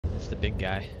the big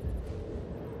guy.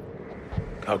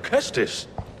 Kestis,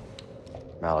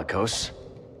 Malicos.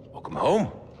 welcome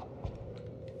home.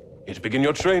 Here to begin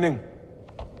your training.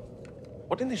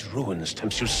 What in these ruins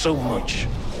tempts you so much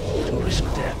to risk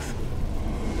death?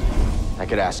 I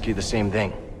could ask you the same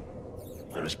thing.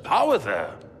 There is power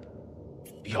there.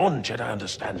 Beyond Jedi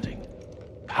understanding.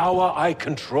 Power I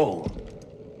control.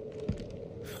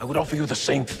 I would offer you the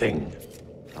same thing.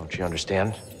 Don't you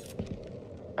understand?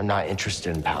 I'm not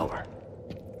interested in power.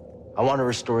 I want to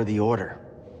restore the Order.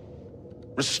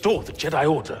 Restore the Jedi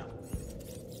Order?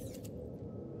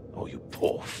 Oh, you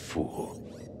poor fool.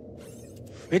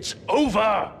 It's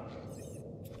over!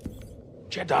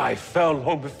 Jedi fell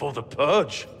long before the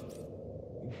Purge.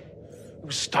 It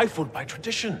was stifled by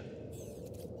tradition.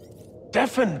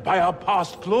 Deafened by our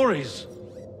past glories.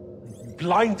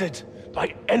 Blinded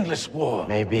by endless war.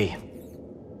 Maybe.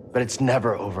 But it's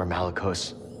never over,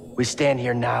 Malicos. We stand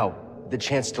here now, with the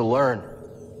chance to learn.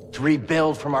 To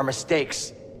rebuild from our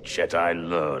mistakes. Jedi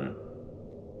learn.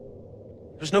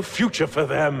 There's no future for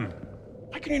them.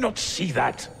 Why can you not see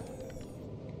that?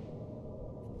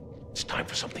 It's time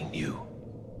for something new.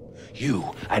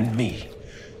 You and me.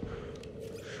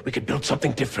 We could build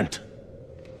something different.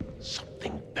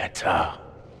 Something better.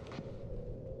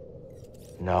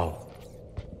 No.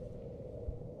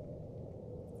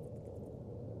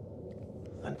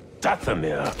 And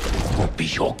Dathomir will be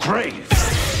your grave.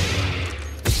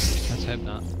 Let's hope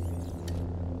not.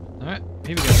 Alright,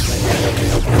 here we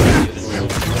go.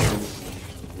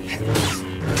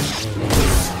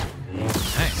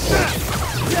 Nice.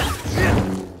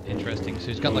 Interesting. So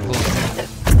he's got like a little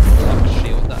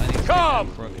shield that I need to Come!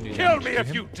 before I can do Kill damage me to if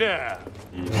him. you dare!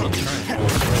 I'm trying.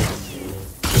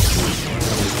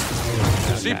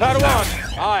 See,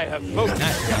 Padawan, I have voted.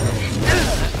 Nice.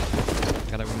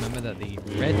 Gotta remember that the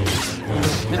red.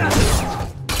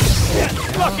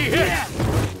 Lucky hit!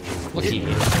 Lucky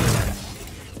hit.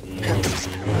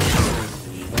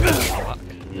 Fuck.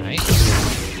 Nice.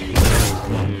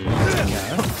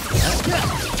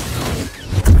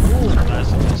 Ooh, that's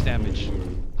some nice damage.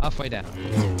 Halfway down.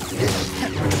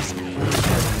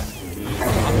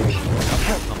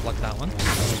 Unblock that one.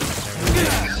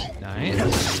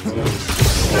 Nice.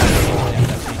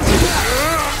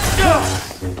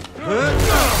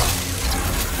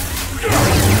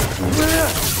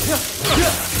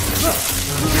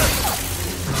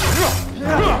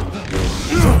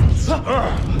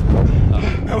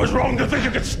 I was wrong to think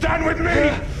you could stand with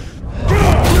me!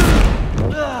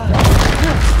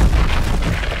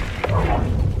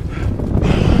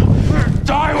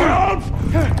 Die, world!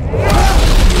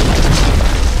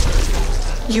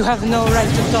 You have no right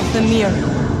to Dathomir.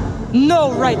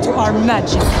 No right to our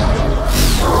magic.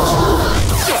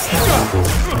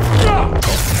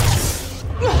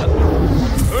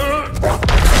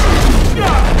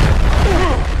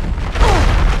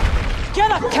 Get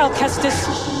up,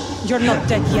 Kestis. You're not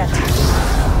dead yet.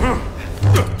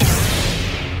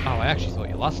 Oh, I actually thought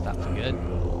you lost that for good.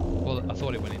 Well, I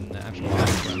thought it went in the actual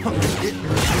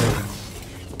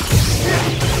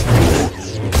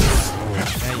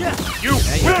You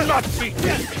will not beat me!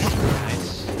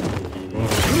 Nice.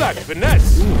 You lack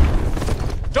finesse!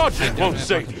 Dodging won't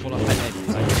save you! Fall off my head. I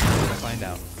just want to find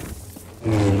out.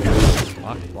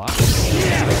 Block.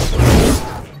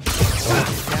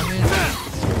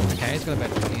 Damage. Okay, it's got about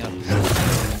 20 up.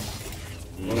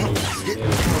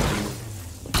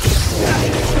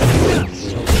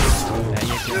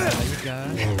 There you go.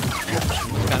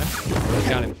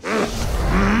 Got him.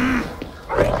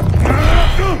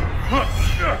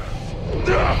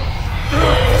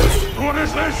 What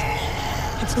is this?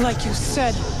 It's like you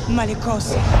said,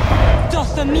 Malicos.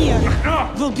 Dathomir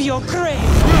will be your grave.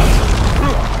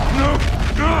 No!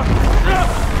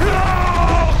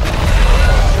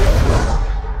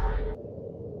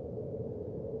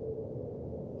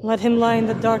 Let him lie in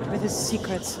the dark with his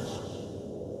secrets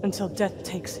until death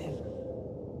takes him.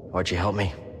 Why'd you help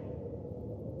me?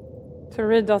 To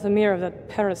rid Dathomir of that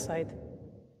parasite.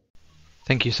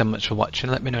 Thank you so much for watching.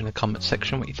 Let me know in the comments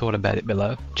section what you thought about it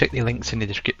below. Check the links in the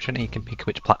description and you can pick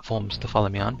which platforms to follow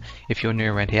me on. If you're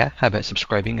new around here, how about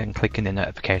subscribing and clicking the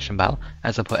notification bell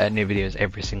as I put out new videos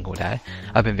every single day.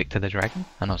 I've been VictaTheDragon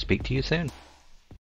and I'll speak to you soon.